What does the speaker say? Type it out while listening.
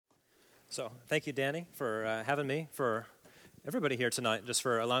So thank you, Danny, for having me, for everybody here tonight, just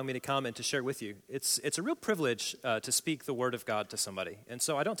for allowing me to come and to share with you. It's a real privilege to speak the Word of God to somebody, and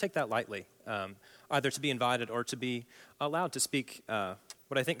so I don't take that lightly, either to be invited or to be allowed to speak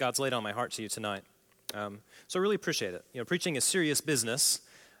what I think God's laid on my heart to you tonight. So I really appreciate it. You know, preaching is serious business,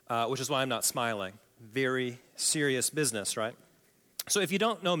 which is why I'm not smiling. Very serious business, right? So if you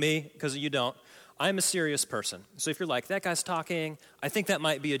don't know me, because you don't, I'm a serious person. So if you're like, that guy's talking, I think that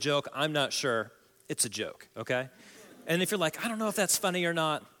might be a joke, I'm not sure, it's a joke, okay? And if you're like, I don't know if that's funny or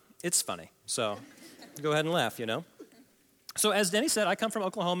not, it's funny. So go ahead and laugh, you know? So as Danny said, I come from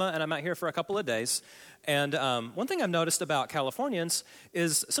Oklahoma, and I'm out here for a couple of days. And one thing I've noticed about Californians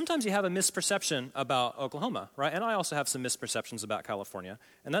is sometimes you have a misperception about Oklahoma, right? And I also have some misperceptions about California,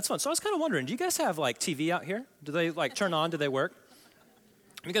 and that's fun. So I was kind of wondering, do you guys have, like, TV out here? Do they, like, turn on? Do they work?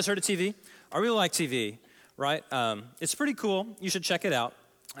 Have you guys heard of TV? I really like TV, right? It's pretty cool. You should check it out.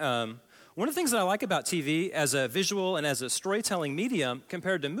 One of the things that I like about TV as a visual and as a storytelling medium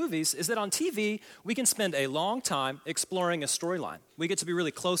compared to movies is that on TV, we can spend a long time exploring a storyline. We get to be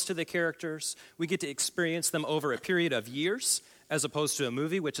really close to the characters. We get to experience them over a period of years as opposed to a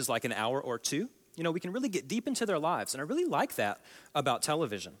movie, which is like an hour or two. You know, we can really get deep into their lives, and I really like that about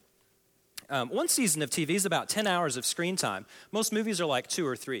television. One season of TV is about 10 hours of screen time. Most movies are like 2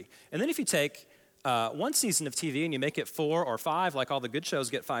 or 3. And then if you take one season of TV and you make it 4 or 5, like all the good shows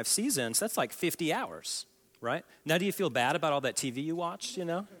get 5 seasons, that's like 50 hours, right? Now, do you feel bad about all that TV you watched, you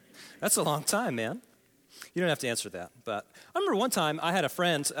know? That's a long time, man. You don't have to answer that. But I remember one time I had a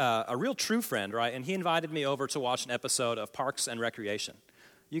friend, a real true friend, right? And he invited me over to watch an episode of Parks and Recreation.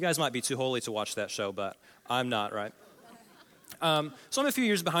 You guys might be too holy to watch that show, but I'm not, right? So I'm a few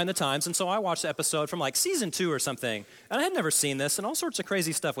years behind the times, and so I watched the episode from like season 2 or something, and I had never seen this, and all sorts of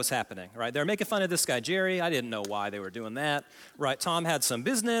crazy stuff was happening, right? They were making fun of this guy, Jerry. I didn't know why they were doing that, right? Tom had some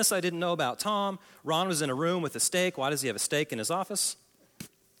business I didn't know about Tom. Ron was in a room with a steak. Why does he have a steak in his office?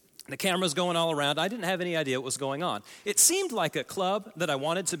 The camera's going all around. I didn't have any idea what was going on. It seemed like a club that I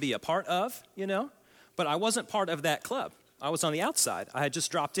wanted to be a part of, you know, but I wasn't part of that club. I was on the outside. I had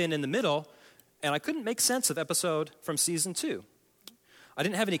just dropped in the middle, and I couldn't make sense of episode from season 2. I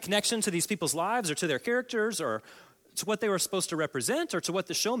didn't have any connection to these people's lives or to their characters or to what they were supposed to represent or to what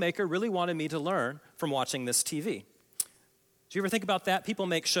the showmaker really wanted me to learn from watching this TV. Do you ever think about that? People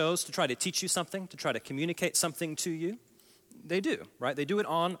make shows to try to teach you something, to try to communicate something to you. They do, right? They do it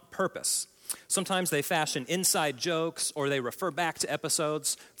on purpose. Sometimes they fashion inside jokes or they refer back to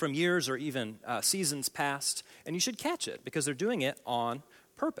episodes from years or even seasons past, and you should catch it because they're doing it on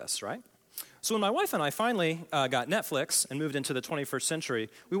purpose, right? So when my wife and I finally got Netflix and moved into the 21st century,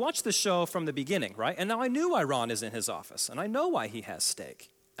 we watched the show from the beginning, right? And now I knew why Ron is in his office, and I know why he has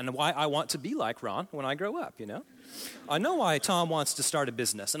steak, and why I want to be like Ron when I grow up, you know? I know why Tom wants to start a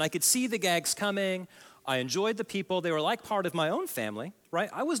business, and I could see the gags coming. I enjoyed the people. They were like part of my own family,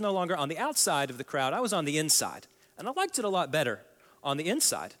 right? I was no longer on the outside of the crowd. I was on the inside, and I liked it a lot better on the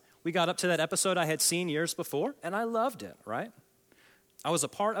inside. We got up to that episode I had seen years before, and I loved it, right? I was a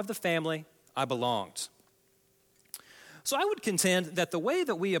part of the family. I belonged. So I would contend that the way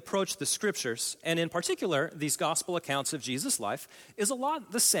that we approach the scriptures, and in particular these gospel accounts of Jesus' life, is a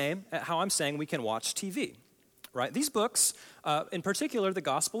lot the same at how I'm saying we can watch TV, right? These books, in particular the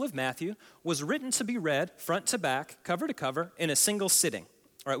Gospel of Matthew, was written to be read front to back, cover to cover, in a single sitting,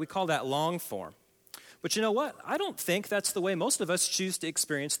 right? We call that long form. But you know what? I don't think that's the way most of us choose to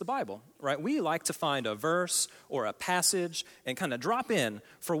experience the Bible, right? We like to find a verse or a passage and kind of drop in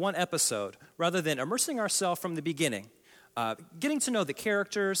for one episode rather than immersing ourselves from the beginning, getting to know the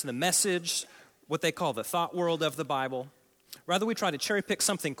characters, the message, what they call the thought world of the Bible. Rather, we try to cherry pick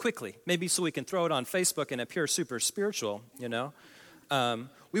something quickly, maybe so we can throw it on Facebook and appear super spiritual, you know?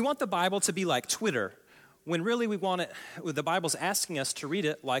 We want the Bible to be like Twitter, when really we want it, the Bible's asking us to read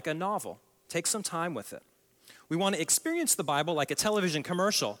it like a novel. Take some time with it. We want to experience the Bible like a television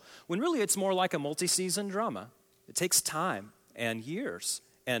commercial, when really it's more like a multi-season drama. It takes time and years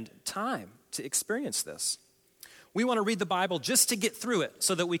and time to experience this. We want to read the Bible just to get through it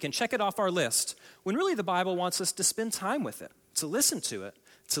so that we can check it off our list, when really the Bible wants us to spend time with it, to listen to it,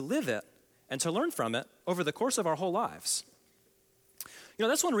 to live it, and to learn from it over the course of our whole lives. You know,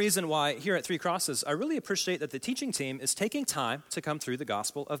 that's one reason why here at Three Crosses, I really appreciate that the teaching team is taking time to come through the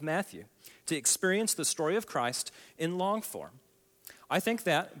Gospel of Matthew, to experience the story of Christ in long form. I think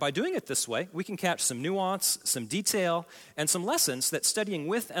that by doing it this way, we can catch some nuance, some detail, and some lessons that studying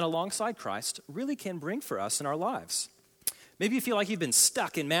with and alongside Christ really can bring for us in our lives. Maybe you feel like you've been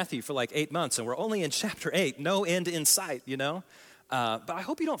stuck in Matthew for like 8 months and we're only in chapter 8, no end in sight, you know? But I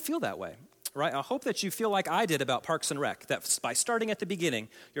hope you don't feel that way. right? I hope that you feel like I did about Parks and Rec, that by starting at the beginning,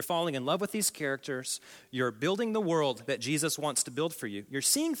 you're falling in love with these characters, you're building the world that Jesus wants to build for you. You're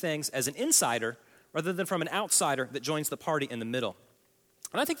seeing things as an insider rather than from an outsider that joins the party in the middle.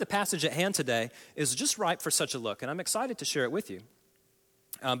 And I think the passage at hand today is just ripe for such a look, and I'm excited to share it with you.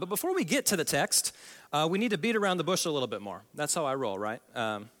 But before we get to the text, we need to beat around the bush a little bit more. That's how I roll, right?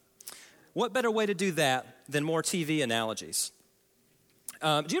 What better way to do that than more TV analogies?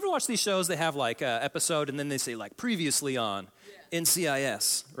 Do you ever watch these shows that have like an episode and then they say like previously on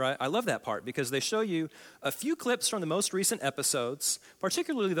NCIS, right? I love that part because they show you a few clips from the most recent episodes,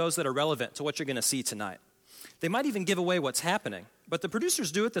 particularly those that are relevant to what you're going to see tonight. They might even give away what's happening, but the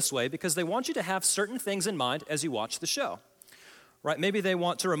producers do it this way because they want you to have certain things in mind as you watch the show, right? Maybe they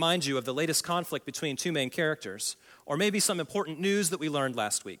want to remind you of the latest conflict between two main characters, or maybe some important news that we learned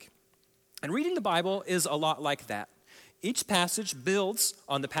last week. And reading the Bible is a lot like that. Each passage builds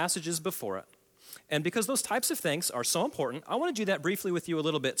on the passages before it. And because those types of things are so important, I want to do that briefly with you a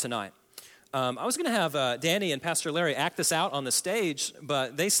little bit tonight. I was going to have Danny and Pastor Larry act this out on the stage,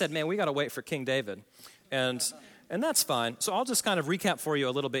 but they said, man, we got to wait for King David. And that's fine. So I'll just kind of recap for you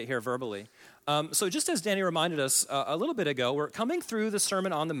a little bit here verbally. So just as Danny reminded us a little bit ago, we're coming through the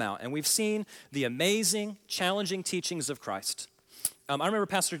Sermon on the Mount, and we've seen the amazing, challenging teachings of Christ. I remember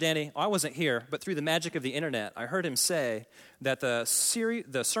Pastor Danny, I wasn't here, but through the magic of the internet, I heard him say that the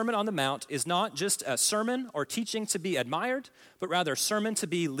Sermon on the Mount is not just a sermon or teaching to be admired, but rather a sermon to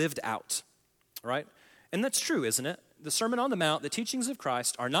be lived out, right? And that's true, isn't it? The Sermon on the Mount, the teachings of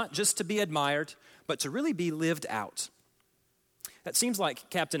Christ, are not just to be admired, but to really be lived out. That seems like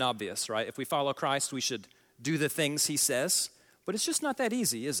Captain Obvious, right? If we follow Christ, we should do the things he says, but it's just not that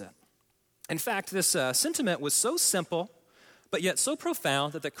easy, is it? In fact, this sentiment was so simple, but yet so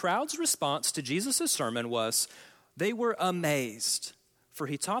profound that the crowd's response to Jesus' sermon was, they were amazed, for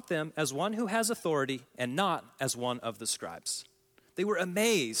he taught them as one who has authority and not as one of the scribes. They were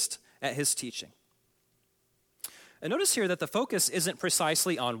amazed at his teaching. And notice here that the focus isn't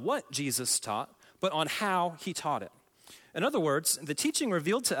precisely on what Jesus taught, but on how he taught it. In other words, the teaching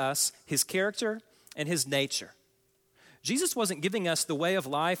revealed to us his character and his nature. Jesus wasn't giving us the way of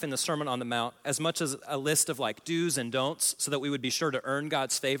life in the Sermon on the Mount as much as a list of like do's and don'ts so that we would be sure to earn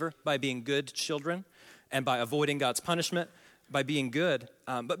God's favor by being good children and by avoiding God's punishment by being good,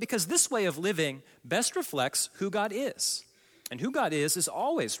 but because this way of living best reflects who God is. And who God is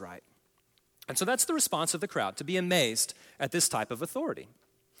always right. And so that's the response of the crowd, to be amazed at this type of authority.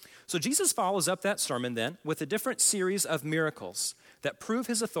 So Jesus follows up that sermon then with a different series of miracles that prove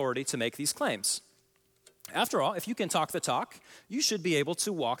his authority to make these claims. After all, if you can talk the talk, you should be able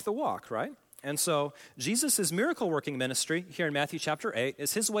to walk the walk, right? And so Jesus' miracle-working ministry here in Matthew chapter 8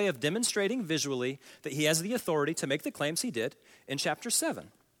 is his way of demonstrating visually that he has the authority to make the claims he did in chapter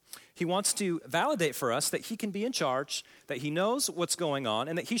 7. He wants to validate for us that he can be in charge, that he knows what's going on,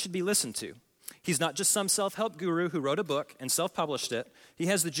 and that he should be listened to. He's not just some self-help guru who wrote a book and self-published it. He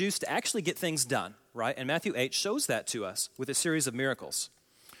has the juice to actually get things done, right? And Matthew 8 shows that to us with a series of miracles.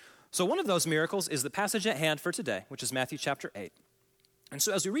 So one of those miracles is the passage at hand for today, which is Matthew chapter 8. And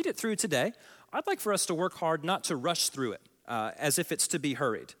so as we read it through today, I'd like for us to work hard not to rush through it as if it's to be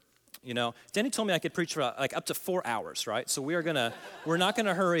hurried. You know, Danny told me I could preach for like up to 4 hours, right? So we're not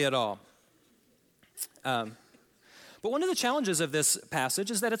gonna hurry at all. But one of the challenges of this passage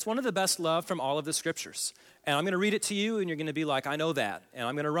is that it's one of the best loved from all of the scriptures. And I'm going to read it to you, and you're going to be like, I know that. And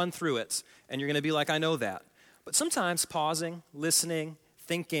I'm going to run through it, and you're going to be like, I know that. But sometimes pausing, listening,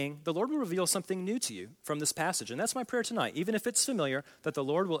 thinking, the Lord will reveal something new to you from this passage. And that's my prayer tonight, even if it's familiar, that the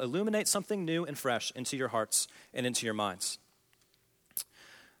Lord will illuminate something new and fresh into your hearts and into your minds.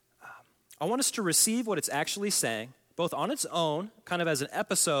 I want us to receive what it's actually saying, both on its own, kind of as an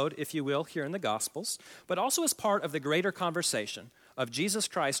episode, if you will, here in the Gospels, but also as part of the greater conversation of Jesus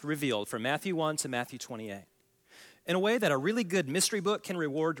Christ revealed from Matthew 1 to Matthew 28. In a way that a really good mystery book can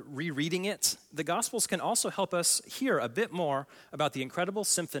reward rereading it, the Gospels can also help us hear a bit more about the incredible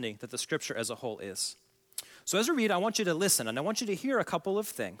symphony that the Scripture as a whole is. So as we read, I want you to listen, and I want you to hear a couple of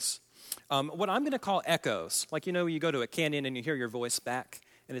things. What I'm going to call echoes, like you go to a canyon and you hear your voice back,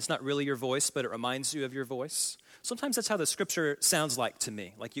 and it's not really your voice, but it reminds you of your voice. Sometimes that's how the Scripture sounds like to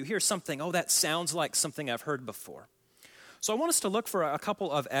me. Like you hear something, oh, that sounds like something I've heard before. So I want us to look for a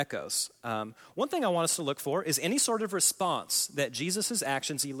couple of echoes. One thing I want us to look for is any sort of response that Jesus'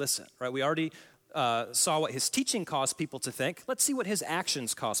 actions elicit, right? We already saw what his teaching caused people to think. Let's see what his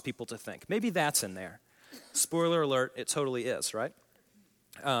actions cause people to think. Maybe that's in there. Spoiler alert, it totally is, right?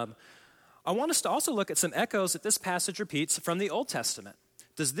 I want us to also look at some echoes that this passage repeats from the Old Testament.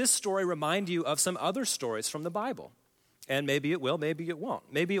 Does this story remind you of some other stories from the Bible? And maybe it will, maybe it won't.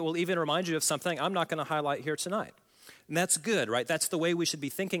 Maybe it will even remind you of something I'm not going to highlight here tonight. And that's good, right? That's the way we should be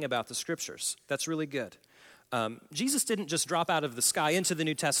thinking about the scriptures. That's really good. Jesus didn't just drop out of the sky into the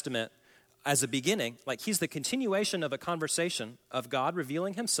New Testament as a beginning. Like, he's the continuation of a conversation of God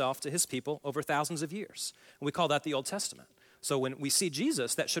revealing himself to his people over thousands of years. And we call that the Old Testament. So when we see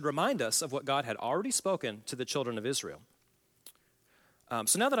Jesus, that should remind us of what God had already spoken to the children of Israel.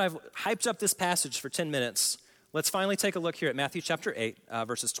 So now that I've hyped up this passage for 10 minutes, let's finally take a look here at Matthew chapter 8,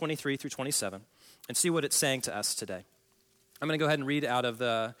 verses 23 through 27, and see what it's saying to us today. I'm going to go ahead and read out of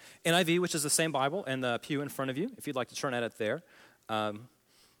the NIV, which is the same Bible, and the pew in front of you, if you'd like to turn at it there.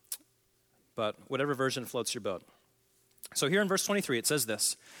 But whatever version floats your boat. So here in verse 23, it says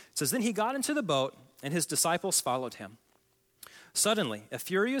this. It says, "Then he got into the boat, and his disciples followed him. Suddenly, a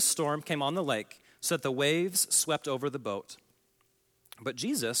furious storm came on the lake, so that the waves swept over the boat. But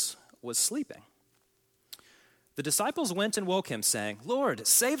Jesus was sleeping. The disciples went and woke him, saying, 'Lord,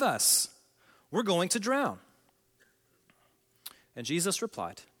 save us. We're going to drown.' And Jesus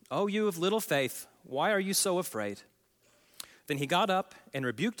replied, 'Oh, you of little faith, why are you so afraid?' Then he got up and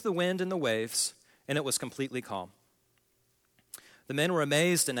rebuked the wind and the waves, and it was completely calm. The men were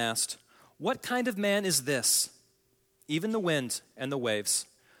amazed and asked, 'What kind of man is this? Even the wind and the waves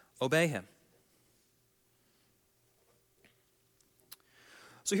obey him.'"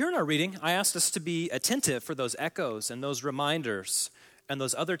 So here in our reading, I asked us to be attentive for those echoes and those reminders and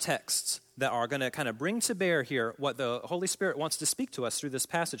those other texts that are going to kind of bring to bear here what the Holy Spirit wants to speak to us through this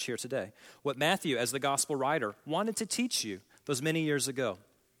passage here today. What Matthew, as the gospel writer, wanted to teach you those many years ago.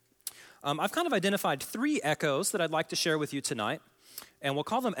 I've kind of identified 3 echoes that I'd like to share with you tonight. And we'll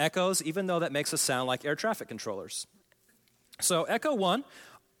call them echoes, even though that makes us sound like air traffic controllers. So echo 1,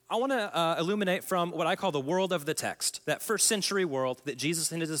 I want to illuminate from what I call the world of the text, that first century world that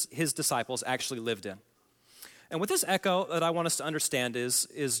Jesus and his disciples actually lived in. And with this echo that I want us to understand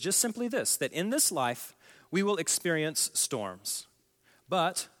is just simply this, that in this life, we will experience storms,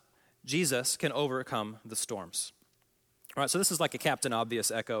 but Jesus can overcome the storms. All right, so this is like a Captain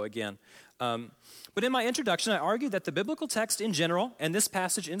Obvious echo again. But in my introduction, I argued that the biblical text in general, and this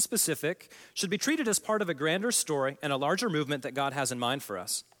passage in specific, should be treated as part of a grander story and a larger movement that God has in mind for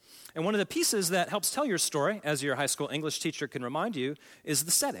us. And one of the pieces that helps tell your story, as your high school English teacher can remind you, is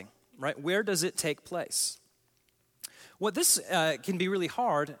the setting, right? Where does it take place? What this can be really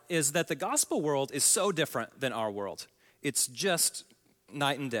hard is that the gospel world is so different than our world. It's just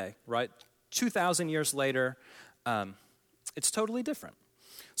night and day, right? 2,000 years later, it's totally different.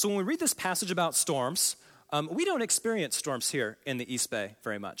 So when we read this passage about storms, we don't experience storms here in the East Bay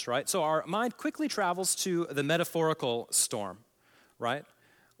very much, right? So our mind quickly travels to the metaphorical storm, right?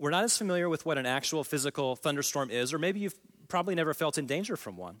 We're not as familiar with what an actual physical thunderstorm is, or maybe you've probably never felt in danger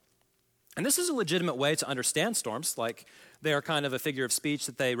from one. And this is a legitimate way to understand storms, like they are kind of a figure of speech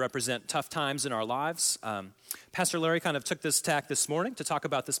that they represent tough times in our lives. Pastor Larry kind of took this tack this morning to talk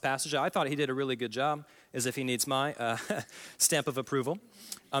about this passage. I thought he did a really good job, as if he needs my stamp of approval.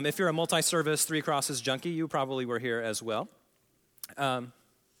 If you're a multi-service Three Crosses junkie, you probably were here as well. But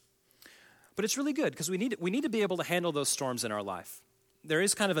it's really good because we need to be able to handle those storms in our life. There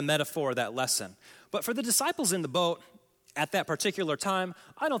is kind of a metaphor, that lesson. But for the disciples in the boat, at that particular time,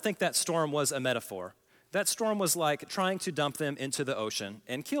 I don't think that storm was a metaphor. That storm was like trying to dump them into the ocean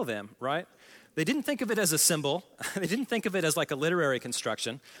and kill them, right? They didn't think of it as a symbol. They didn't think of it as like a literary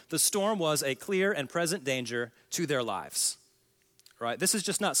construction. The storm was a clear and present danger to their lives, right? This is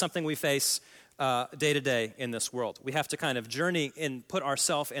just not something we face day to day in this world. We have to kind of journey and put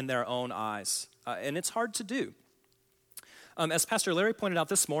ourselves in their own eyes, and it's hard to do. As Pastor Larry pointed out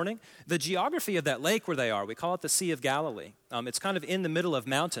this morning, the geography of that lake where they are, we call it the Sea of Galilee. It's kind of in the middle of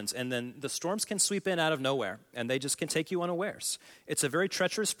mountains, and then the storms can sweep in out of nowhere, and they just can take you unawares. It's a very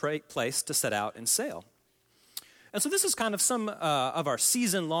treacherous place to set out and sail. And so this is kind of some of our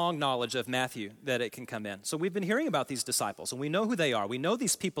season-long knowledge of Matthew that it can come in. So we've been hearing about these disciples, and we know who they are. We know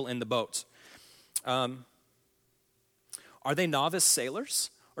these people in the boat. Are they novice sailors,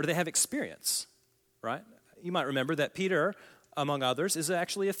 or do they have experience, right? You might remember that Peter, among others, is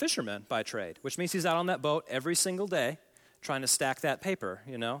actually a fisherman by trade, which means he's out on that boat every single day trying to stack that paper,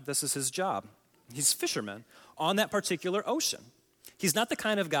 This is his job. He's a fisherman on that particular ocean. He's not the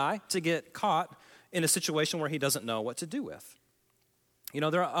kind of guy to get caught in a situation where he doesn't know what to do with.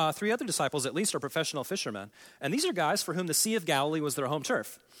 There are 3 other disciples, at least, are professional fishermen. And these are guys for whom the Sea of Galilee was their home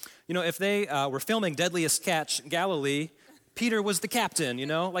turf. If they were filming Deadliest Catch Galilee, Peter was the captain,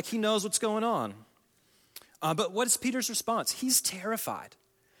 like he knows what's going on. But what is Peter's response? He's terrified.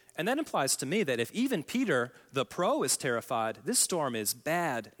 And that implies to me that if even Peter, the pro, is terrified, this storm is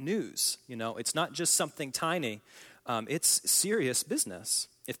bad news. It's not just something tiny. It's serious business.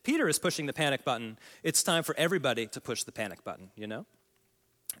 If Peter is pushing the panic button, it's time for everybody to push the panic button, you know?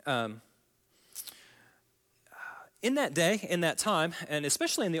 In that day, in that time, and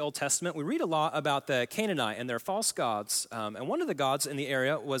especially in the Old Testament, we read a lot about the Canaanite and their false gods. And one of the gods in the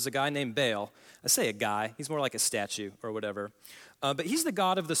area was a guy named Baal. I say a guy. He's more like a statue or whatever. But he's the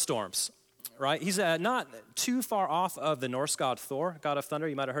god of the storms, right? He's not too far off of the Norse god Thor, god of thunder.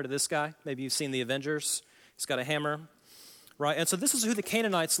 You might have heard of this guy. Maybe you've seen the Avengers. He's got a hammer, right? And so this is who the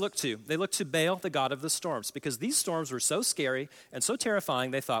Canaanites looked to. They looked to Baal, the god of the storms, because these storms were so scary and so terrifying,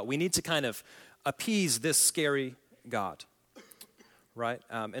 they thought, we need to kind of appease this scary God, right?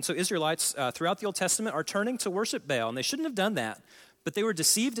 And so Israelites throughout the Old Testament are turning to worship Baal, and they shouldn't have done that, but they were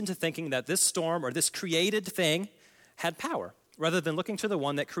deceived into thinking that this storm or this created thing had power, rather than looking to the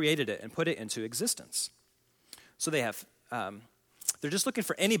one that created it and put it into existence. So they're just looking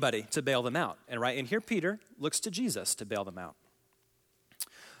for anybody to bail them out, and here Peter looks to Jesus to bail them out.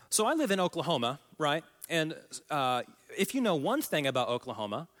 So I live in Oklahoma, right? And if you know one thing about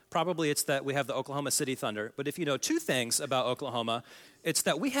Oklahoma, probably it's that we have the Oklahoma City Thunder. But if you know two things about Oklahoma, it's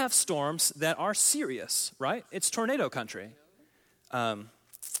that we have storms that are serious, right? It's tornado country.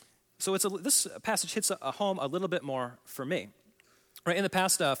 So this passage hits a home a little bit more for me. Right, in the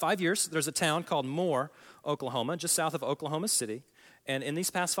past 5 years, there's a town called Moore, Oklahoma, just south of Oklahoma City. And in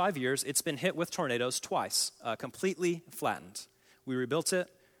these past 5 years, it's been hit with tornadoes twice, completely flattened. We rebuilt it,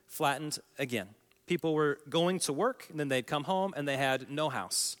 flattened again. People were going to work, and then they'd come home, and they had no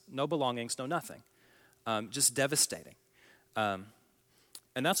house, no belongings, no nothing. Just devastating. And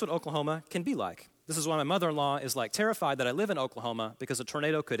that's what Oklahoma can be like. This is why my mother-in-law is terrified that I live in Oklahoma, because a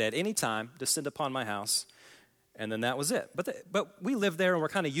tornado could at any time descend upon my house, and then that was it. But we live there, and we're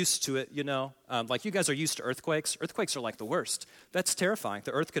kind of used to it, you know. Like you guys are used to earthquakes. Earthquakes are like the worst. That's terrifying.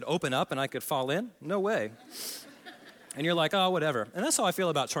 The earth could open up, and I could fall in? No way. And you're like, oh, whatever. And that's how I feel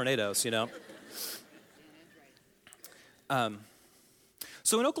about tornadoes, you know.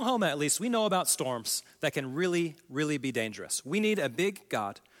 So in Oklahoma, at least, we know about storms that can really, really be dangerous. We need a big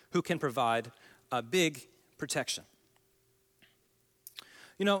God who can provide a big protection.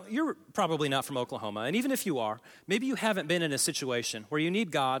 You know, you're probably not from Oklahoma, and even if you are, maybe you haven't been in a situation where you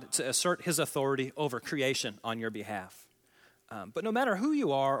need God to assert his authority over creation on your behalf. But no matter who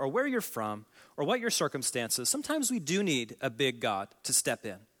you are or where you're from or what your circumstances, sometimes we do need a big God to step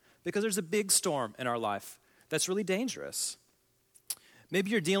in because there's a big storm in our life that's really dangerous.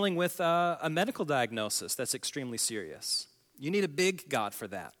 Maybe you're dealing with a medical diagnosis that's extremely serious. You need a big God for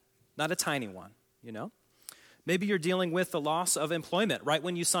that, not a tiny one, you know? Maybe you're dealing with the loss of employment right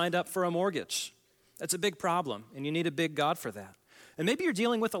when you signed up for a mortgage. That's a big problem, and you need a big God for that. And maybe you're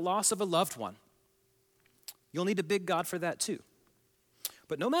dealing with the loss of a loved one. You'll need a big God for that too.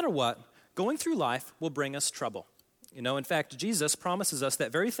 But no matter what, going through life will bring us trouble. You know, in fact, Jesus promises us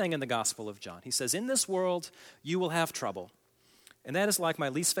that very thing in the Gospel of John. He says, in this world, you will have trouble. And that is like my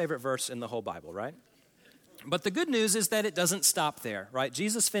least favorite verse in the whole Bible, right? But the good news is that it doesn't stop there, right?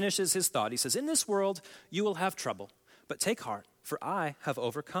 Jesus finishes his thought. He says, in this world, you will have trouble, but take heart, for I have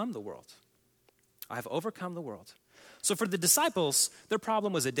overcome the world. I have overcome the world. So for the disciples, their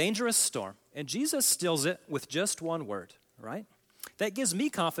problem was a dangerous storm, and Jesus stills it with just one word, right? That gives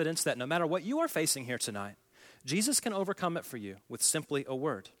me confidence that no matter what you are facing here tonight, Jesus can overcome it for you with simply a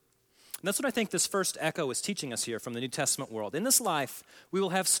word. And that's what I think this first echo is teaching us here from the New Testament world. In this life, we will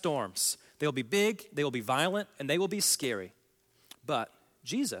have storms. They will be big, they will be violent, and they will be scary. But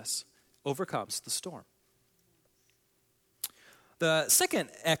Jesus overcomes the storm. The second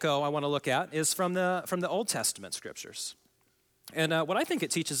echo I want to look at is from the Old Testament scriptures. And what I think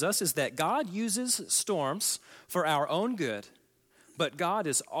it teaches us is that God uses storms for our own good, but God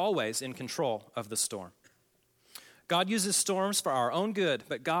is always in control of the storm. God uses storms for our own good,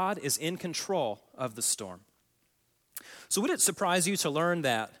 but God is in control of the storm. So would it surprise you to learn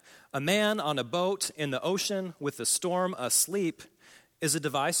that a man on a boat in the ocean with the storm asleep is a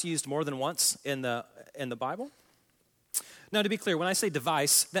device used more than once in the Bible? Now, to be clear, when I say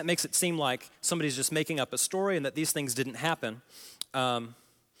device, that makes it seem like somebody's just making up a story and that these things didn't happen.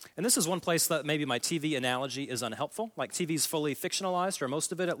 And this is one place that maybe my TV analogy is unhelpful. Like TV's fully fictionalized, or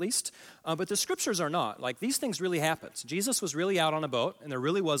most of it at least. But the scriptures are not. Like these things really happened. Jesus was really out on a boat, and there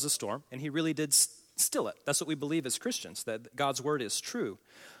really was a storm, and he really did still it. That's what we believe as Christians, that God's word is true.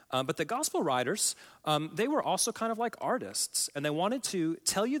 But the gospel writers, they were also kind of like artists, and they wanted to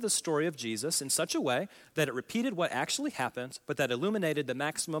tell you the story of Jesus in such a way that it repeated what actually happened, but that illuminated the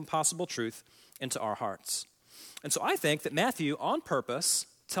maximum possible truth into our hearts. And so I think that Matthew, on purpose,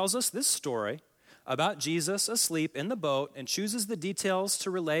 tells us this story about Jesus asleep in the boat and chooses the details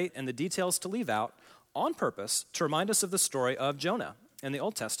to relate and the details to leave out on purpose to remind us of the story of Jonah in the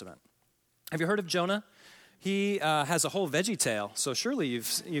Old Testament. Have you heard of Jonah? He has a whole veggie tale, so surely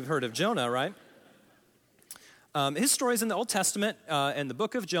you've heard of Jonah, right? His story is in the Old Testament, in the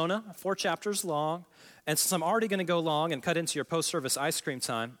book of Jonah, 4 chapters long. And since I'm already going to go long and cut into your post-service ice cream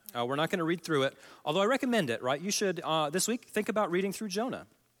time, we're not going to read through it, although I recommend it, right? You should, this week, think about reading through Jonah.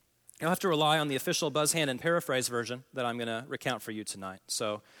 You'll have to rely on the official Buzz Hannon paraphrase version that I'm going to recount for you tonight.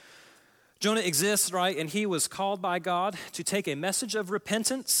 So Jonah exists, right? And he was called by God to take a message of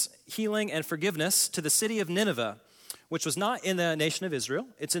repentance, healing, and forgiveness to the city of Nineveh, which was not in the nation of Israel.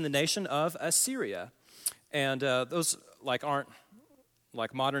 It's in the nation of Assyria. And those aren't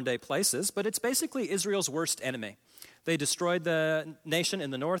like modern-day places, but it's basically Israel's worst enemy. They destroyed the nation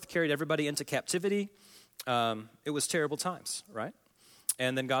in the north, carried everybody into captivity. It was terrible times, right?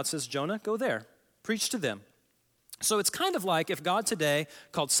 And then God says, Jonah, go there, preach to them. So it's kind of like if God today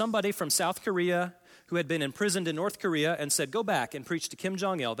called somebody from South Korea who had been imprisoned in North Korea and said, go back and preach to Kim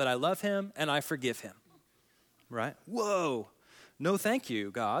Jong-il that I love him and I forgive him, right? Whoa, no thank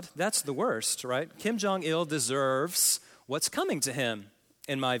you, God. That's the worst, right? Kim Jong-il deserves what's coming to him,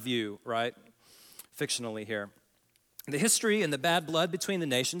 in my view, right? Fictionally here. The history and the bad blood between the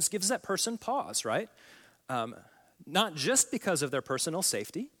nations gives that person pause, right? Not just because of their personal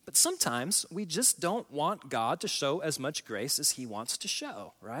safety, but sometimes we just don't want God to show as much grace as he wants to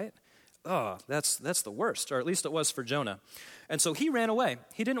show, right? Oh, that's the worst, or at least it was for Jonah. And so he ran away.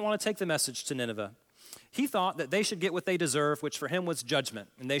 He didn't want to take the message to Nineveh. He thought that they should get what they deserve, which for him was judgment,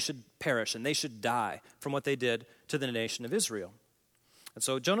 and they should perish, and they should die from what they did to the nation of Israel. And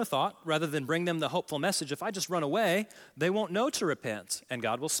so Jonah thought, rather than bring them the hopeful message, if I just run away, they won't know to repent, and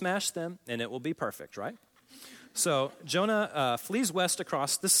God will smash them, and it will be perfect, right? So Jonah flees west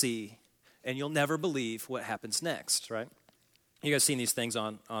across the sea, and you'll never believe what happens next, right? You guys seen these things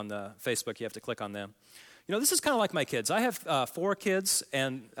on the Facebook. You have to click on them. You know, this is kind of like my kids. I have 4 kids,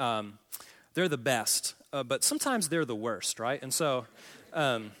 and they're the best, but sometimes they're the worst, right? And so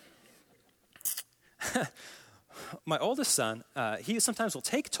my oldest son, he sometimes will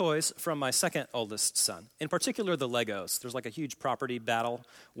take toys from my second oldest son, in particular the Legos. There's like a huge property battle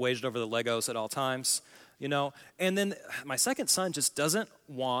waged over the Legos at all times, you know. And then my second son just doesn't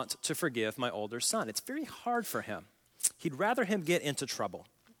want to forgive my older son. It's very hard for him. He'd rather him get into trouble.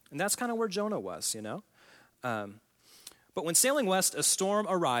 And that's kind of where Jonah was, you know. But when sailing west, a storm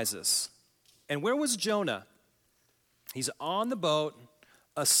arises. And where was Jonah? He's on the boat,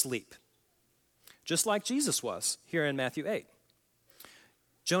 asleep. Just like Jesus was here in Matthew 8.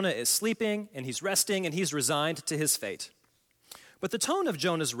 Jonah is sleeping, and he's resting, and he's resigned to his fate. But the tone of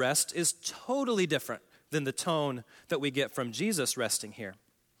Jonah's rest is totally different than the tone that we get from Jesus resting here.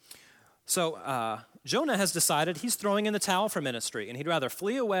 So Jonah has decided he's throwing in the towel for ministry, and he'd rather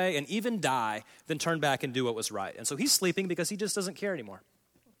flee away and even die than turn back and do what was right. And so he's sleeping because he just doesn't care anymore,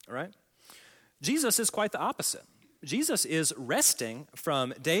 all right? Jesus is quite the opposite. Jesus is resting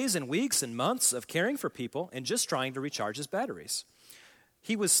from days and weeks and months of caring for people and just trying to recharge his batteries.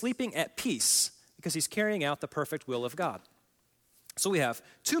 He was sleeping at peace because he's carrying out the perfect will of God. So we have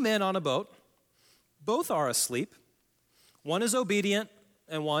 2 men on a boat. Both are asleep. One is obedient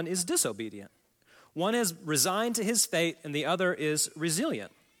and one is disobedient. One is resigned to his fate and the other is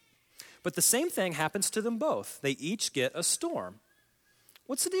resilient. But the same thing happens to them both. They each get a storm.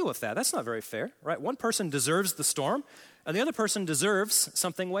 What's the deal with that? That's not very fair, right? One person deserves the storm, and the other person deserves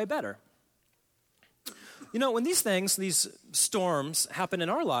something way better. You know, when these storms happen in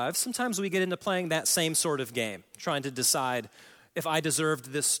our lives, sometimes we get into playing that same sort of game, trying to decide if I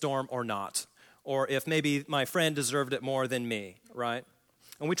deserved this storm or not, or if maybe my friend deserved it more than me, right?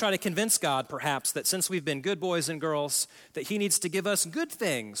 And we try to convince God, perhaps, that since we've been good boys and girls, that he needs to give us good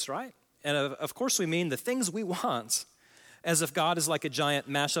things, right? And of course we mean the things we want, as if God is like a giant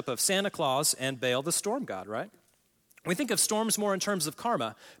mashup of Santa Claus and Baal the storm god, right? We think of storms more in terms of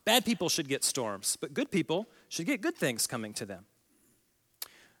karma. Bad people should get storms, but good people should get good things coming to them.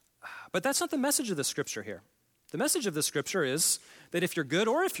 But that's not the message of the scripture here. The message of the scripture is that if you're good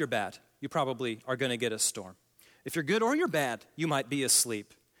or if you're bad, you probably are going to get a storm. If you're good or you're bad, you might be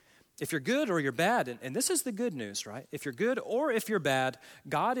asleep. If you're good or you're bad, and this is the good news, right? If you're good or if you're bad,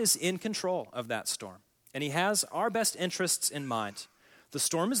 God is in control of that storm. And he has our best interests in mind. The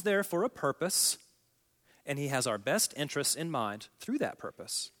storm is there for a purpose, and he has our best interests in mind through that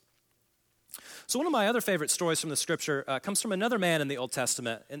purpose. So one of my other favorite stories from the scripture comes from another man in the Old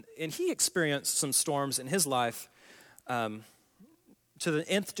Testament, and he experienced some storms in his life to the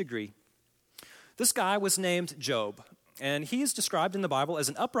nth degree. This guy was named Job, and he is described in the Bible as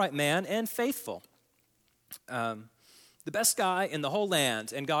an upright man and faithful. the best guy in the whole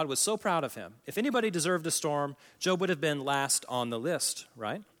land, and God was so proud of him. If anybody deserved a storm, Job would have been last on the list,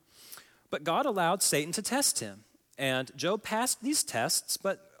 right? But God allowed Satan to test him, and Job passed these tests,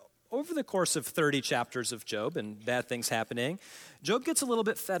 but over the course of 30 chapters of Job and bad things happening, Job gets a little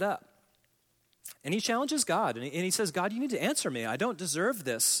bit fed up. And he challenges God, and he says, God, you need to answer me. I don't deserve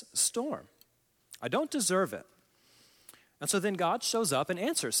this storm. I don't deserve it. And so then God shows up and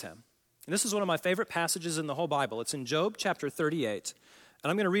answers him. And this is one of my favorite passages in the whole Bible. It's in Job chapter 38. And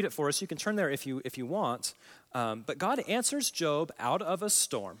I'm going to read it for us. You can turn there if you want. But God answers Job out of a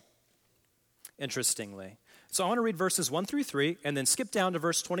storm, interestingly. So I want to read verses 1 through 3 and then skip down to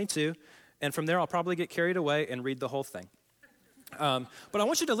verse 22. And from there, I'll probably get carried away and read the whole thing. But I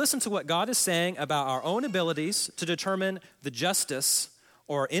want you to listen to what God is saying about our own abilities to determine the justice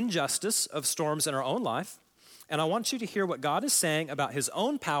or injustice of storms in our own life. And I want you to hear what God is saying about his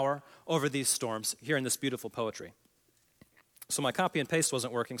own power over these storms here in this beautiful poetry. So my copy and paste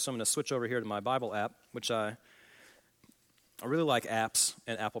wasn't working, so I'm going to switch over here to my Bible app, which I really like apps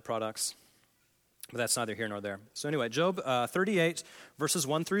and Apple products, but that's neither here nor there. So anyway, Job 38, verses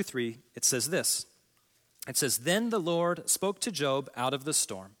 1 through 3, it says this. It says, Then the Lord spoke to Job out of the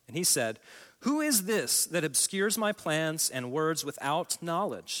storm, and he said, Who is this that obscures my plans and words without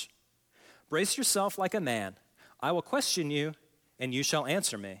knowledge? Brace yourself like a man. I will question you, and you shall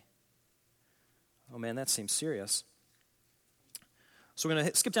answer me. Oh man, that seems serious. So we're going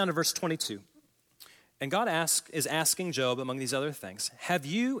to skip down to verse 22. And God is asking Job, among these other things, Have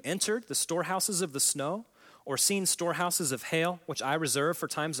you entered the storehouses of the snow, or seen storehouses of hail, which I reserve for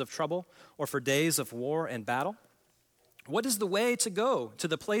times of trouble, or for days of war and battle? What is the way to go to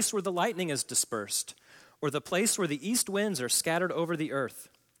the place where the lightning is dispersed, or the place where the east winds are scattered over the earth?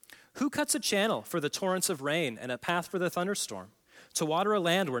 Who cuts a channel for the torrents of rain and a path for the thunderstorm, to water a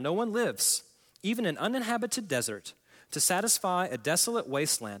land where no one lives, even an uninhabited desert, to satisfy a desolate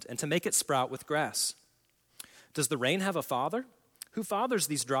wasteland and to make it sprout with grass? Does the rain have a father? Who fathers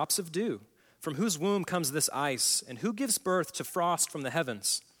these drops of dew? From whose womb comes this ice? And who gives birth to frost from the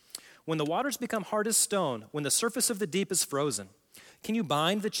heavens? When the waters become hard as stone, when the surface of the deep is frozen, can you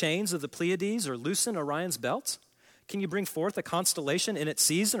bind the chains of the Pleiades or loosen Orion's belt? Can you bring forth a constellation in its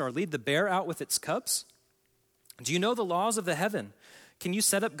season or lead the bear out with its cubs? Do you know the laws of the heaven? Can you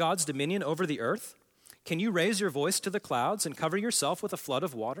set up God's dominion over the earth? Can you raise your voice to the clouds and cover yourself with a flood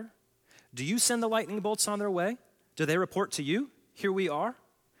of water? Do you send the lightning bolts on their way? Do they report to you? Here we are.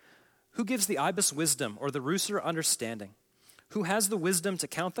 Who gives the ibis wisdom or the rooster understanding? Who has the wisdom to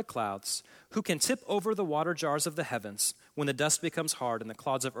count the clouds? Who can tip over the water jars of the heavens when the dust becomes hard and the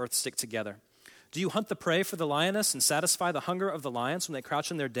clods of earth stick together? Do you hunt the prey for the lioness and satisfy the hunger of the lions when they crouch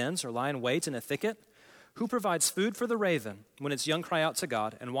in their dens or lie in wait in a thicket? Who provides food for the raven when its young cry out to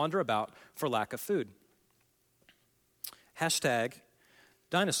God and wander about for lack of food? Hashtag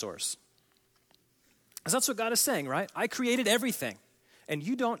dinosaurs. Because that's what God is saying, right? I created everything, and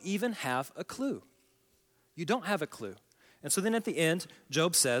you don't even have a clue. You don't have a clue. And so then at the end,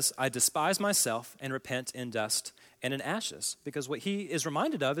 Job says, I despise myself and repent in dust and in ashes. Because what he is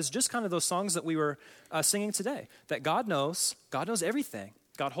reminded of is just kind of those songs that we were singing today. That God knows everything.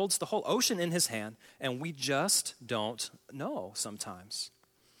 God holds the whole ocean in his hand, and we just don't know sometimes.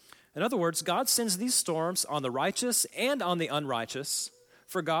 In other words, God sends these storms on the righteous and on the unrighteous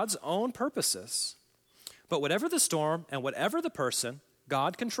for God's own purposes. But whatever the storm and whatever the person,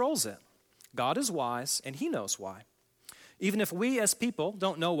 God controls it. God is wise, and he knows why. Even if we as people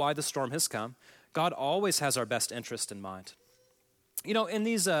don't know why the storm has come, God always has our best interest in mind. You know, in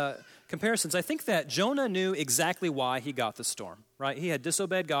these comparisons, I think that Jonah knew exactly why he got the storm, right? He had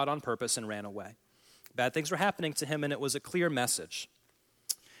disobeyed God on purpose and ran away. Bad things were happening to him, and it was a clear message.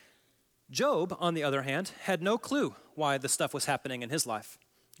 Job, on the other hand, had no clue why the stuff was happening in his life.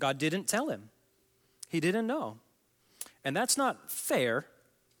 God didn't tell him. He didn't know. And that's not fair,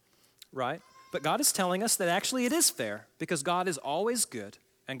 right? But God is telling us that actually it is fair because God is always good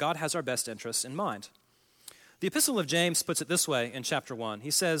and God has our best interests in mind. The Epistle of James puts it this way in chapter 1.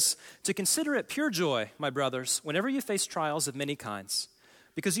 He says, To consider it pure joy, my brothers, whenever you face trials of many kinds,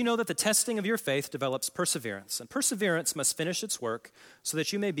 because you know that the testing of your faith develops perseverance, and perseverance must finish its work so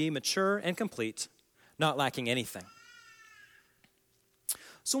that you may be mature and complete, not lacking anything.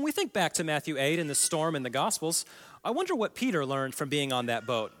 So when we think back to Matthew 8 and the storm in the Gospels, I wonder what Peter learned from being on that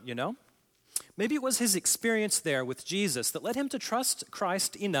boat, you know? Maybe it was his experience there with Jesus that led him to trust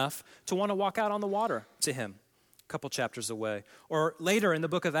Christ enough to want to walk out on the water to him a couple chapters away. Or later in the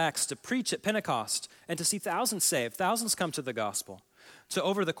book of Acts to preach at Pentecost and to see thousands saved, thousands come to the gospel. To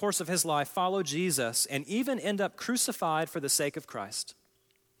over the course of his life follow Jesus and even end up crucified for the sake of Christ.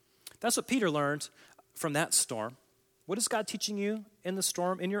 That's what Peter learned from that storm. What is God teaching you in the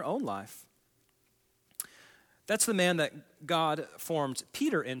storm in your own life? That's the man that God formed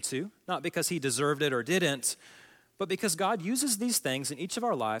Peter into, not because he deserved it or didn't, but because God uses these things in each of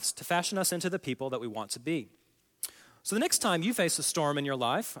our lives to fashion us into the people that we want to be. So the next time you face a storm in your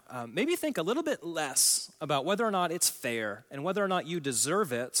life, maybe think a little bit less about whether or not it's fair and whether or not you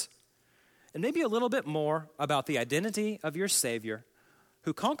deserve it, and maybe a little bit more about the identity of your Savior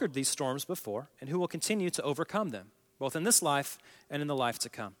who conquered these storms before and who will continue to overcome them, both in this life and in the life to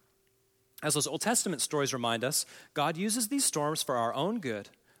come. As those Old Testament stories remind us, God uses these storms for our own good,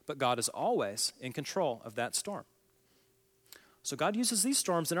 but God is always in control of that storm. So God uses these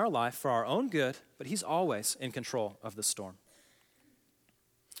storms in our life for our own good, but he's always in control of the storm.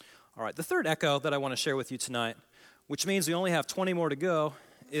 All right, the third echo that I want to share with you tonight, which means we only have 20 more to go,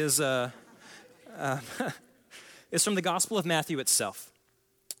 is from the Gospel of Matthew itself.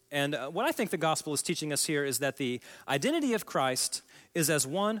 And what I think the Gospel is teaching us here is that the identity of Christ is as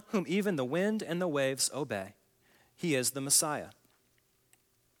one whom even the wind and the waves obey. He is the Messiah.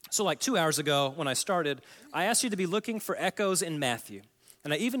 So like 2 hours ago when I started, I asked you to be looking for echoes in Matthew.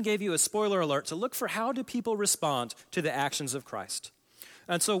 And I even gave you a spoiler alert to look for how do people respond to the actions of Christ.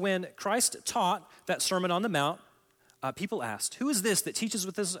 And so when Christ taught that Sermon on the Mount, people asked, who is this that teaches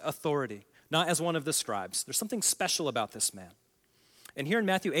with this authority, not as one of the scribes? There's something special about this man. And here in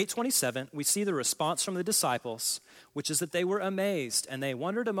Matthew 8:27, we see the response from the disciples, which is that they were amazed and they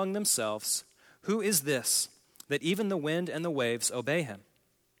wondered among themselves, who is this that even the wind and the waves obey him?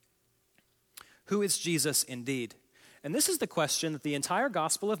 Who is Jesus indeed? And this is the question that the entire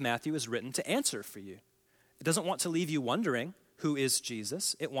Gospel of Matthew is written to answer for you. It doesn't want to leave you wondering, who is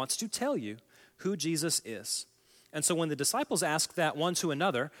Jesus? It wants to tell you who Jesus is. And so when the disciples ask that one to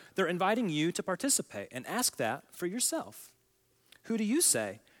another, they're inviting you to participate and ask that for yourself. Who do you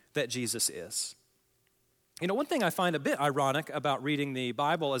say that Jesus is? You know, one thing I find a bit ironic about reading the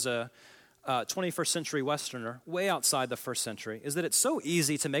Bible as a 21st century Westerner, way outside the first century, is that it's so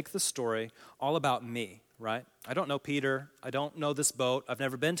easy to make the story all about me, right? I don't know Peter. I don't know this boat. I've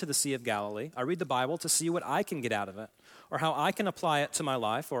never been to the Sea of Galilee. I read the Bible to see what I can get out of it or how I can apply it to my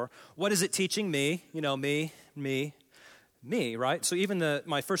life or what is it teaching me, you know, me, right? So even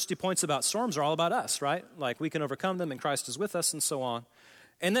my first 2 points about storms are all about us, right? Like we can overcome them and Christ is with us and so on.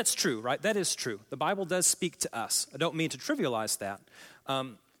 And that's true, right? That is true. The Bible does speak to us. I don't mean to trivialize that.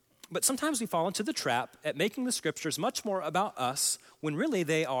 But sometimes we fall into the trap at making the scriptures much more about us when really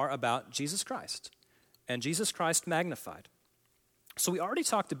they are about Jesus Christ and Jesus Christ magnified. So we already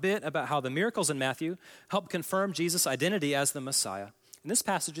talked a bit about how the miracles in Matthew help confirm Jesus' identity as the Messiah. And this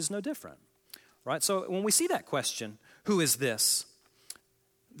passage is no different, right? So when we see that question, who is this?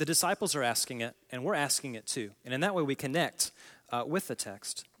 The disciples are asking it, and we're asking it too. And in that way we connect with the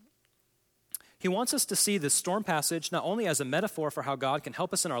text. He wants us to see this storm passage not only as a metaphor for how God can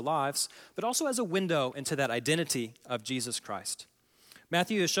help us in our lives, but also as a window into that identity of Jesus Christ.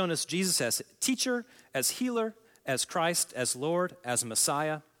 Matthew has shown us Jesus as teacher, as healer, as Christ, as Lord, as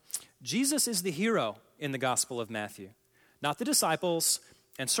Messiah. Jesus is the hero in the Gospel of Matthew, not the disciples,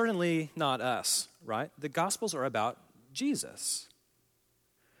 and certainly not us, right? The Gospels are about Jesus.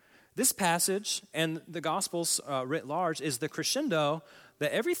 This passage and the Gospels writ large is the crescendo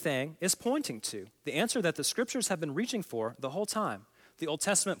that everything is pointing to, the answer that the scriptures have been reaching for the whole time. The Old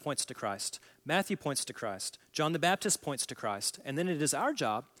Testament points to Christ. Matthew points to Christ. John the Baptist points to Christ. And then it is our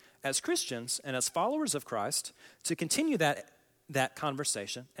job as Christians and as followers of Christ to continue that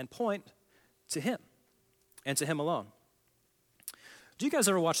conversation and point to him and to him alone. Do you guys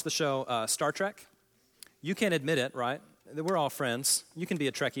ever watch the show Star Trek? You can't admit it, right? We're all friends. You can be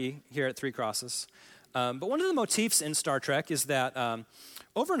a Trekkie here at Three Crosses. But one of the motifs in Star Trek is that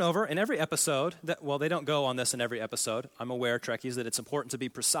over and over in every episode, they don't go on this in every episode. I'm aware, Trekkies, that it's important to be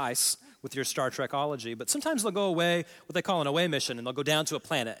precise with your Star Trekology. But sometimes they'll go away, what they call an away mission, and they'll go down to a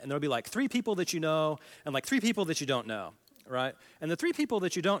planet. And there'll be like 3 people that you know and like 3 people that you don't know, right? And the 3 people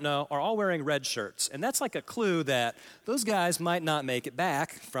that you don't know are all wearing red shirts. And that's like a clue that those guys might not make it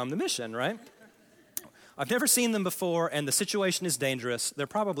back from the mission, right? I've never seen them before, and the situation is dangerous. They're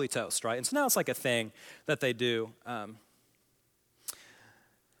probably toast, right? And so now it's like a thing that they do.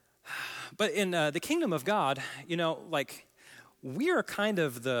 But in the kingdom of God, you know, like we are kind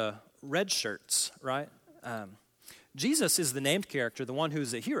of the red shirts, right? Jesus is the named character, the one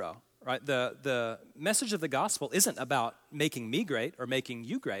who's a hero, right? The message of the gospel isn't about making me great or making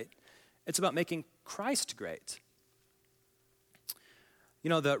you great. It's about making Christ great. You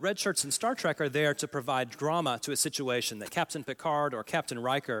know, the red shirts in Star Trek are there to provide drama to a situation that Captain Picard or Captain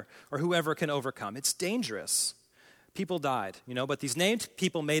Riker or whoever can overcome. It's dangerous. People died, you know, but these named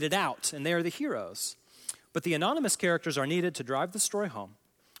people made it out, and they are the heroes. But the anonymous characters are needed to drive the story home.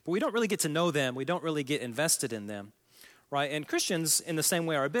 But we don't really get to know them. We don't really get invested in them, right? And Christians, in the same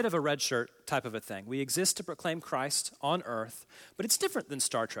way, are a bit of a red shirt type of a thing. We exist to proclaim Christ on earth, but it's different than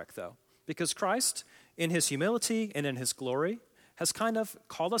Star Trek, though, because Christ, in his humility and in his glory, has kind of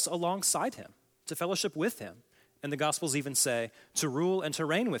called us alongside him, to fellowship with him. And the Gospels even say to rule and to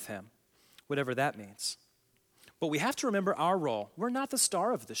reign with him, whatever that means. But we have to remember our role. We're not the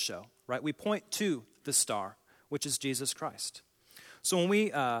star of the show, right? We point to the star, which is Jesus Christ. So when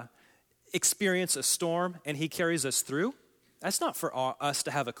we experience a storm and he carries us through, that's not for us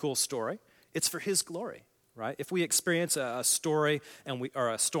to have a cool story. It's for his glory, right? If we experience a story or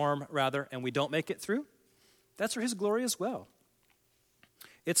a storm rather, and we don't make it through, that's for his glory as well.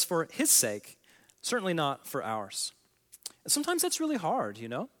 It's for his sake, certainly not for ours. And sometimes that's really hard, you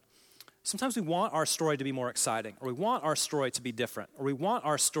know? Sometimes we want our story to be more exciting, or we want our story to be different, or we want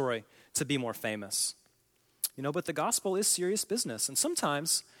our story to be more famous. You know, but the gospel is serious business, and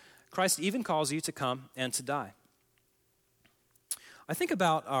sometimes Christ even calls you to come and to die. I think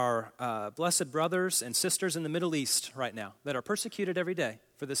about our blessed brothers and sisters in the Middle East right now that are persecuted every day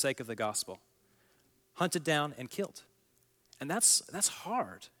for the sake of the gospel, hunted down and killed. And that's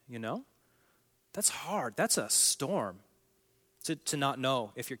hard, you know? That's hard. That's a storm to not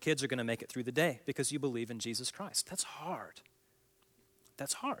know if your kids are going to make it through the day because you believe in Jesus Christ. That's hard.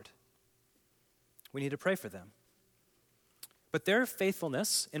 That's hard. We need to pray for them. But their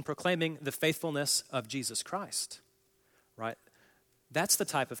faithfulness in proclaiming the faithfulness of Jesus Christ, right? That's the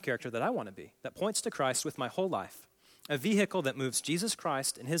type of character that I want to be, that points to Christ with my whole life. A vehicle that moves Jesus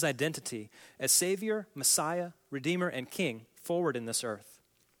Christ and his identity as Savior, Messiah, Redeemer, and King forward in this earth.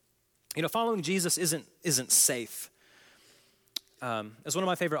 You know, following Jesus isn't safe. As one of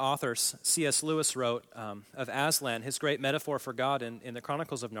my favorite authors, C.S. Lewis, wrote of Aslan, his great metaphor for God in the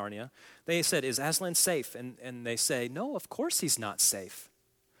Chronicles of Narnia, they said, is Aslan safe? And they say, no, of course he's not safe,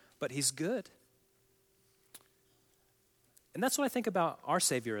 but he's good. And that's what I think about our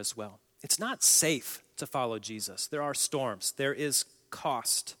Savior as well. It's not safe to follow Jesus. There are storms. There is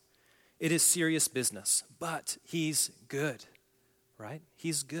cost. It is serious business, but he's good, right?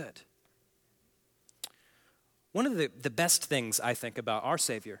 He's good. One of the best things I think about our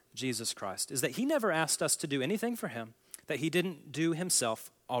Savior, Jesus Christ, is that he never asked us to do anything for him that he didn't do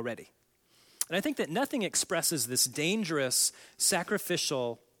himself already. And I think that nothing expresses this dangerous,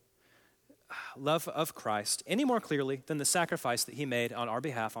 sacrificial love of Christ any more clearly than the sacrifice that he made on our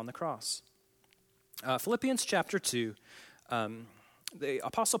behalf on the cross. Philippians chapter 2, the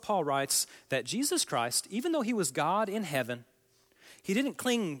Apostle Paul writes that Jesus Christ, even though he was God in heaven, he didn't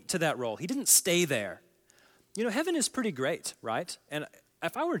cling to that role. He didn't stay there. You know, heaven is pretty great, right? And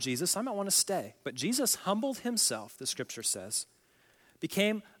if I were Jesus, I might want to stay. But Jesus humbled himself, the scripture says,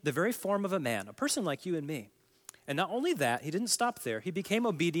 became the very form of a man, a person like you and me. And not only that, he didn't stop there. He became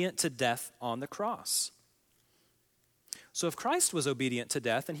obedient to death on the cross. So if Christ was obedient to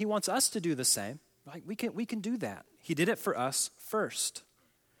death and he wants us to do the same, right, we can do that. He did it for us first.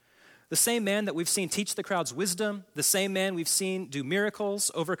 The same man that we've seen teach the crowds wisdom, the same man we've seen do miracles,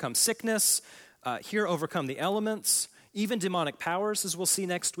 overcome sickness, here overcome the elements, even demonic powers, as we'll see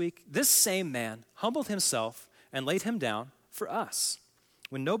next week. This same man humbled himself and laid him down for us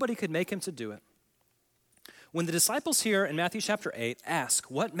when nobody could make him to do it. When the disciples here in Matthew chapter 8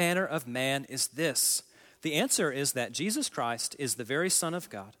 ask, what manner of man is this? The answer is that Jesus Christ is the very Son of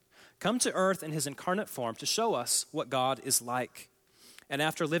God, come to earth in his incarnate form to show us what God is like. And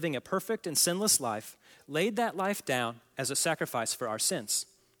after living a perfect and sinless life, laid that life down as a sacrifice for our sins,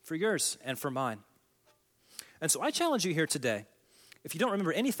 for yours and for mine. And so I challenge you here today, if you don't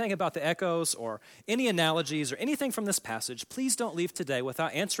remember anything about the echoes or any analogies or anything from this passage, please don't leave today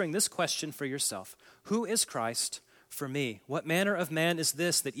without answering this question for yourself. Who is Christ for me? What manner of man is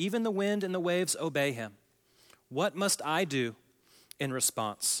this that even the wind and the waves obey him? What must I do in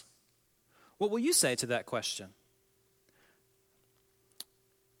response? What will you say to that question?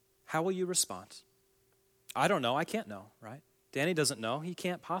 How will you respond? I don't know. I can't know, right? Danny doesn't know. He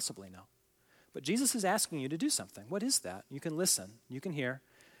can't possibly know. But Jesus is asking you to do something. What is that? You can listen. You can hear.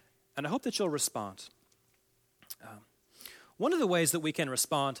 And I hope that you'll respond. One of the ways that we can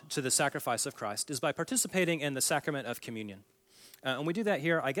respond to the sacrifice of Christ is by participating in the sacrament of communion. And we do that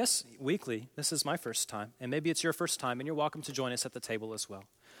here, I guess, weekly. This is my first time. And maybe it's your first time, and you're welcome to join us at the table as well.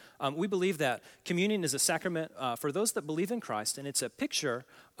 We believe that communion is a sacrament for those that believe in Christ, and it's a picture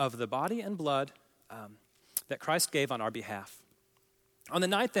of the body and blood that Christ gave on our behalf. On the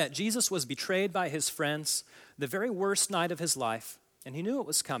night that Jesus was betrayed by his friends, the very worst night of his life, and he knew it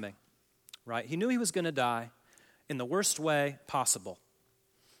was coming, right? He knew he was going to die in the worst way possible.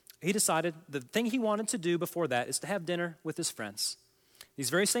 he decided the thing he wanted to do before that is to have dinner with his friends. These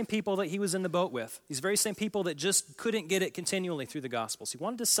very same people that he was in the boat with, these very same people that just couldn't get it continually through the Gospels. He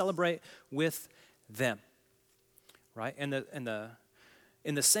wanted to celebrate with them, right? And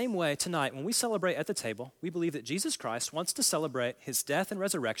in the same way, tonight, when we celebrate at the table, we believe that Jesus Christ wants to celebrate his death and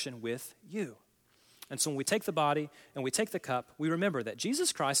resurrection with you. And so when we take the body and we take the cup, we remember that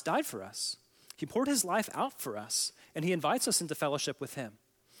Jesus Christ died for us. He poured his life out for us, and he invites us into fellowship with him.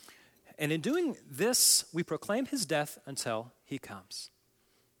 And in doing this, we proclaim his death until he comes.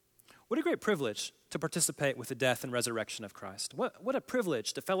 What a great privilege to participate with the death and resurrection of Christ. What a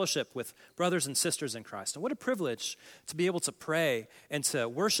privilege to fellowship with brothers and sisters in Christ. And what a privilege to be able to pray and to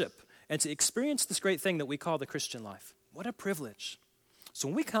worship and to experience this great thing that we call the Christian life. What a privilege. So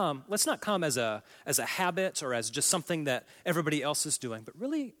when we come, let's not come as a habit or as just something that everybody else is doing, but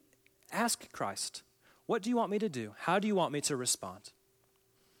really ask Christ, what do you want me to do? How do you want me to respond?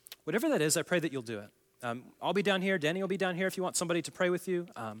 Whatever that is, I pray that you'll do it. I'll be down here. Danny will be down here if you want somebody to pray with you,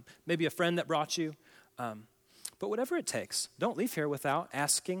 maybe a friend that brought you. But whatever it takes, don't leave here without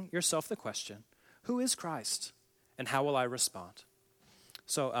asking yourself the question, who is Christ and how will I respond?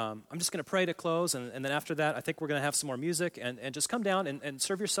 So I'm just going to pray to close, and then after that, I think we're going to have some more music, and just come down and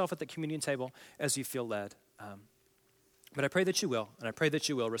serve yourself at the communion table as you feel led. But I pray that you will, and I pray that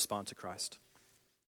you will respond to Christ.